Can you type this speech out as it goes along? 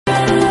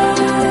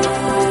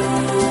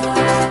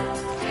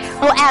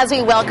As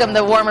we welcome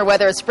the warmer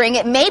weather of spring,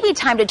 it may be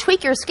time to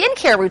tweak your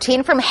skincare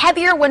routine from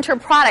heavier winter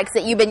products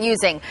that you've been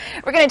using.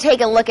 We're going to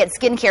take a look at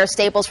skincare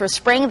staples for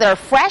spring that are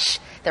fresh,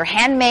 they're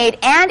handmade,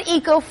 and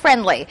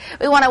eco-friendly.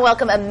 We want to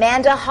welcome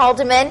Amanda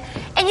Haldeman.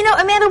 And you know,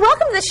 Amanda,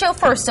 welcome to the show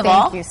first of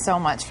all. Thank you so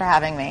much for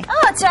having me.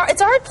 Oh,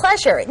 it's our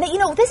pleasure. Now, you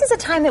know, this is a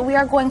time that we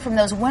are going from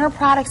those winter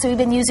products that we've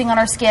been using on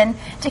our skin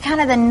to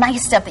kind of the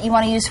nice stuff that you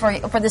want to use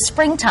for the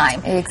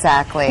springtime.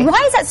 Exactly.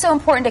 Why is that so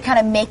important to kind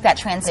of make that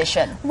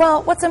transition?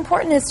 Well, what's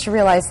important is to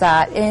realize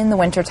that in the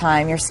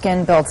wintertime, your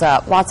skin builds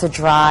up lots of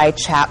dry,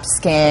 chapped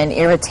skin,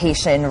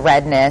 irritation,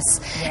 redness.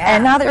 Yeah.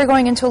 And now that you're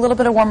going into a little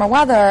bit of warmer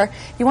weather,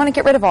 you want to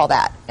get rid of all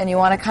that. And you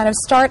want to kind of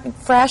start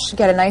fresh,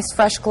 get a nice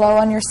fresh glow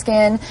on your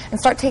skin, and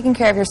start taking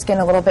care of your skin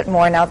a little bit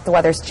more now that the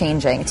weather's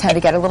changing. You tend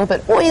to get a little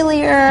bit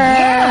oilier.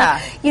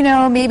 Yeah. You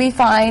know, maybe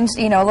find,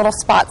 you know, little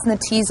spots in the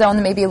T-zone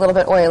that may be a little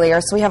bit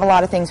oilier. So we have a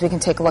lot of things we can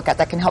take a look at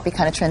that can help you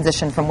kind of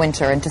transition from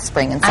winter into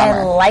spring and summer.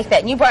 I like that.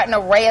 And you brought an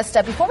array of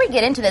stuff. Before we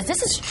get into this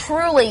is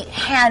truly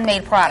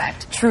handmade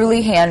product.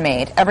 Truly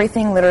handmade.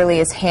 Everything literally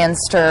is hand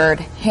stirred,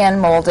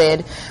 hand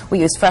molded. We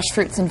use fresh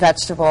fruits and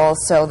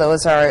vegetables, so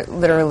those are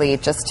literally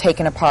just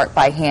taken apart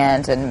by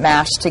hand and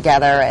mashed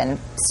together and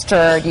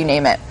stirred, you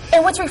name it.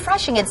 And what's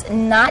refreshing, it's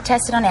not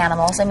tested on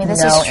animals. I mean,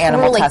 this No is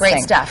animal truly great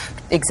testing. stuff.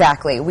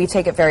 Exactly. We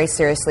take it very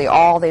seriously.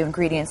 All the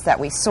ingredients that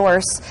we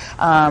source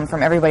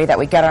from everybody that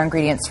we get our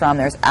ingredients from,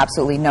 there's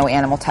absolutely no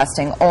animal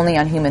testing, only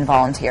on human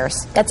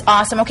volunteers. That's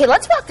awesome. Okay,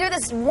 let's walk through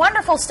this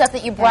wonderful stuff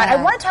that you brought. Yeah.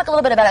 I want to talk a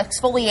little bit about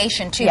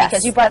exfoliation, too, Yes,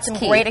 because you brought some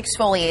key. great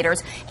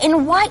exfoliators.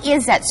 And why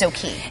is that so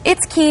key?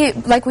 It's key,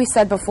 like we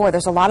said before,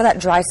 there's a lot of that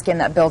dry skin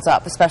that builds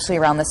up, especially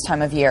around this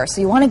time of year. So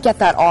you want to get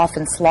that off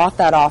and slough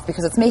that off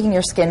because it's making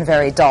your skin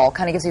very dull.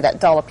 Kind of gives you that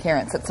dull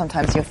appearance that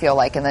sometimes you feel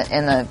like in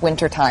the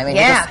winter time. And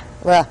Yeah.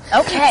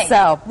 Okay.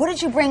 So what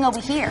did you bring over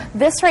here?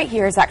 this right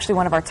here is actually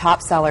one of our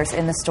top sellers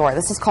in the store.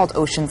 This is called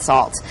Ocean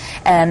Salt,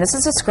 and this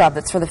is a scrub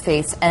that's for the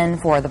face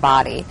and for the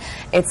body.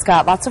 It's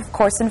got lots of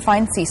coarse and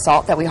fine sea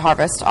salt that we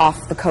harvest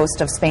off the coast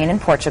of Spain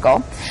and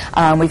Portugal.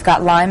 We've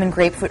got lime and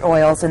grapefruit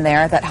oils in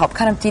there that help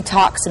kind of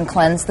detox and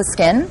cleanse the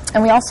skin,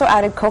 and we also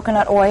added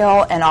coconut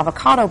oil and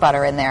avocado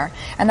butter in there,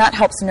 and that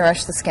helps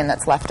nourish the skin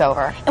that's left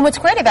over. And what's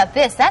great about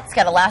this, that's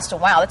got to last a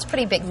while. It's a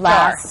pretty big jar.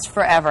 Lasts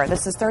forever.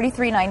 This is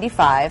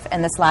 $33.95,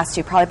 and this lasts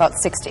you probably about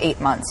 6 to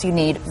 8 months. You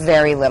need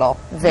very little,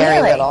 very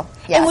Really? little.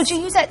 Yes. And would you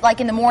use that like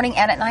in the morning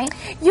and at night?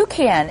 You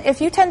can. If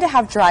you tend to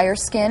have drier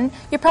skin,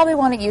 you probably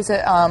want to use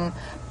it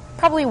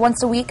probably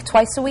once a week,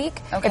 twice a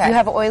week. Okay. If you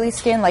have oily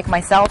skin like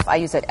myself, I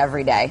use it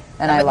every day,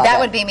 and I love it. That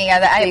would be me. I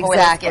have oily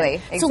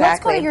Exactly, skin. So let's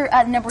go to your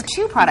number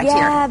 2 product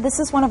Yeah, here. this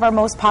is one of our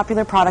most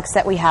popular products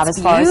that we have as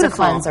far as a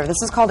beautiful. cleanser.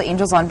 This is called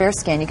Angels on Bare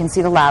Skin. You can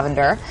see the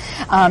lavender.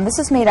 This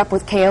is made up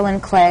with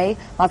kaolin clay,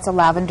 lots of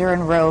lavender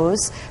and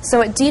rose. So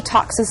it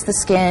detoxes the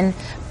skin,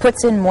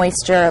 puts in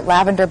moisture.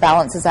 Lavender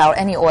balances out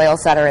any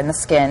oils that are in the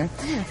skin.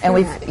 And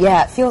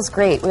it feels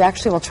great. We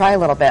actually will try a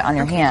little bit on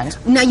your hand.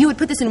 Now, you would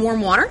put this in warm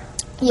water?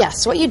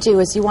 Yes, what you do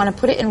is you want to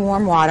put it in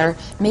warm water,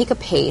 make a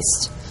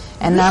paste,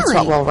 and that's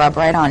what we'll rub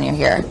right on you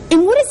here.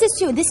 And what does this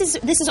do? This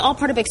is all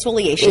part of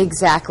exfoliation.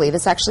 Exactly.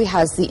 This actually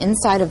has the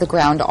inside of the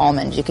ground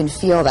almond. You can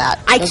feel that.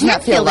 I Doesn't can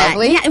that feel that.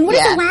 lovely? Yeah. And what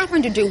does the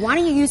lavender do? Why are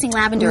you using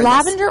lavender? in this?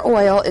 Lavender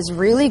oil is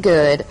really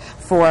good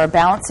for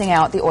balancing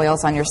out the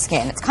oils on your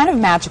skin. It's kind of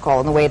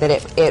magical in the way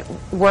that it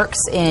works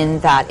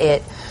in that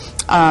it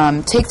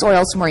takes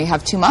oils from where you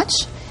have too much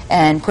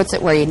and puts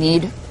it where you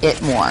need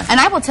it more. And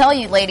I will tell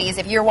you, ladies,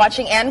 if you're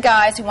watching, and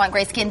guys who want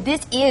great skin,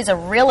 this is a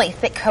really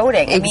thick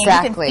coating. I mean, you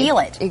can feel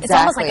it. Exactly. It's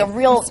almost like a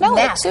real smell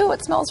mask. it too.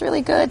 It smells really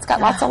good. It's got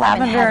lots of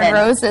I'm in lavender and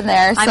heaven. rose in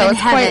there, so it's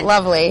quite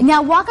lovely.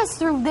 Now, walk us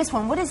through this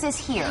one. What is this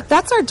here?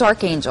 That's our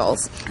Dark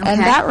Angels, Okay.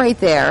 and that right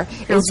there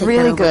is take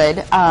really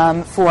that over.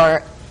 good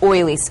for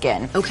oily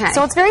skin. Okay.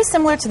 So it's very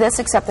similar to this,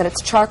 except that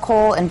it's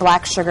charcoal and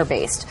black sugar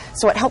based.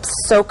 So it helps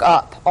soak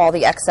up all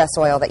the excess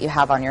oil that you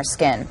have on your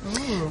skin.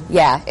 Ooh.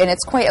 Yeah, and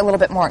it's quite a little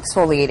bit more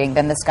exfoliating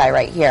than this guy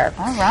right here.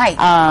 All right.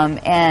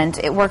 And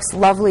it works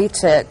lovely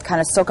to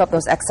kind of soak up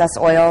those excess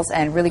oils,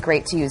 and really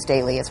great to use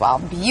daily as well.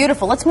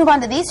 Beautiful. Let's move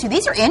on to these two.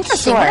 These are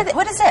interesting. Sure.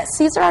 What is this?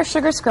 These are our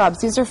sugar scrubs.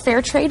 These are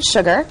fair trade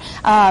sugar,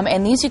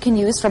 and these you can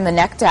use from the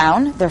neck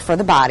down. They're for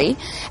the body,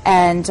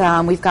 and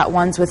we've got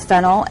ones with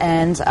fennel,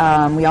 and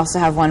we also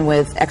have one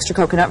with extra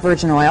coconut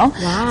virgin oil.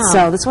 Wow.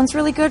 So this one's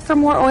really good for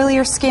more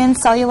oilier skin,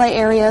 cellulite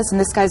areas, and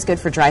this guy's good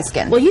for dry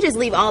skin. Well, you just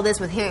leave all this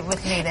with me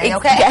then,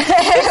 okay?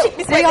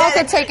 We all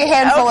could take a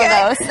handful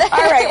of those.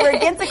 All right, we're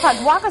against the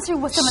clock. Walk us through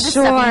what some of this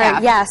Sure, stuff you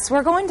have. yes.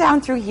 We're going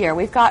down through here.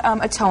 We've got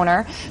a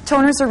toner.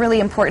 Toners are really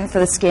important for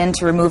the skin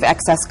to remove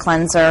excess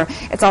cleanser.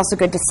 It's also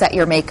good to set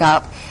your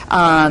makeup,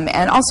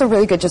 and also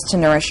really good just to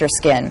nourish your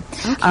skin.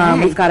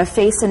 Okay. We've got a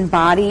face and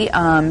body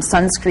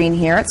sunscreen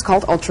here. It's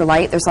called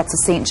Ultralight. There's lots of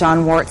St.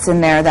 John worts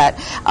in there that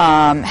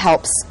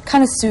helps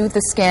kind of soothe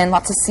the skin.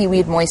 Lots of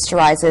seaweed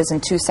moisturizers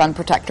and 2 sun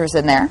protectors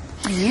in there.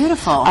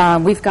 Beautiful.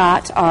 We've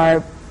got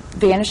our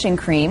Vanishing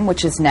Cream,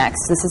 which is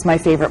next. This is my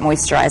favorite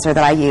moisturizer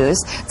that I use.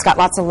 It's got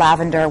lots of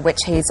lavender, witch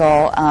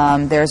hazel,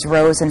 there's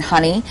rose and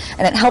honey,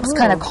 and it helps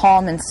kind of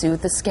calm and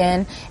soothe the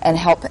skin and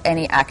help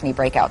any acne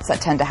breakouts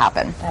that tend to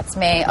happen. That's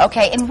me.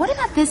 Okay, and what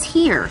about this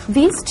here?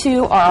 These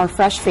two are our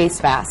fresh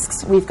face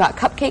masks. We've got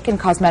Cupcake and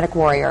Cosmetic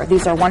Warrior.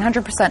 These are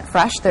 100%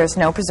 fresh. There's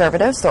no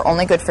preservatives. They're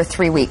only good for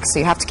 3 weeks, so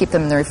you have to keep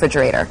them in the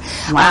refrigerator.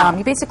 Wow.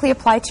 You basically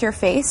apply to your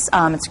face.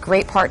 It's a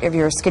great part of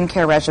your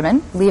skincare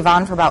regimen. Leave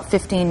on for about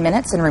 15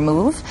 minutes and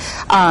remove.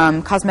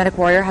 Cosmetic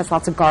Warrior has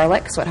lots of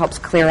garlic, so it helps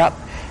clear up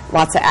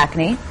lots of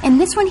acne. And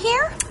this one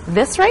here?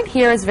 This right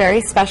here is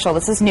very special.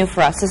 This is new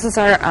for us. This is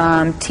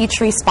our tea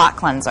tree spot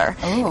cleanser.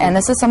 Ooh. And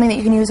this is something that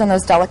you can use on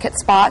those delicate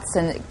spots,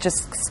 and it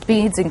just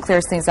speeds and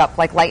clears things up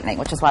like lightning,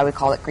 which is why we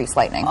call it grease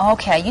lightning.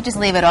 Okay, you just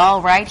leave it all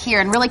right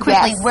here. And really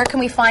quickly, Yes. where can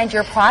we find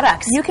your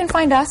products? You can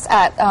find us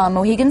at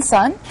Mohegan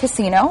Sun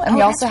Casino, and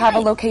we also have a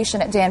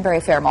location at Danbury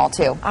Fair Mall,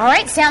 too. All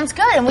right, sounds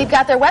good. And we've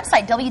got their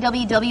website,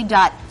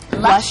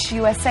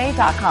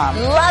 www.lushusa.com.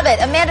 Love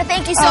it. Amanda,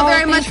 thank you so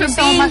very much for being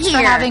Thank you so much here.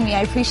 for having me.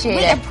 I appreciate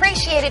it. We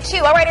appreciate it,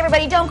 too. All right,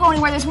 everybody, don't go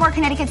anywhere. There's more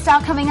Connecticut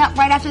Style coming up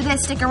right after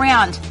this. Stick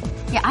around.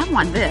 Yeah, I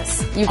want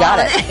this. You got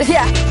it.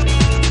 Yeah.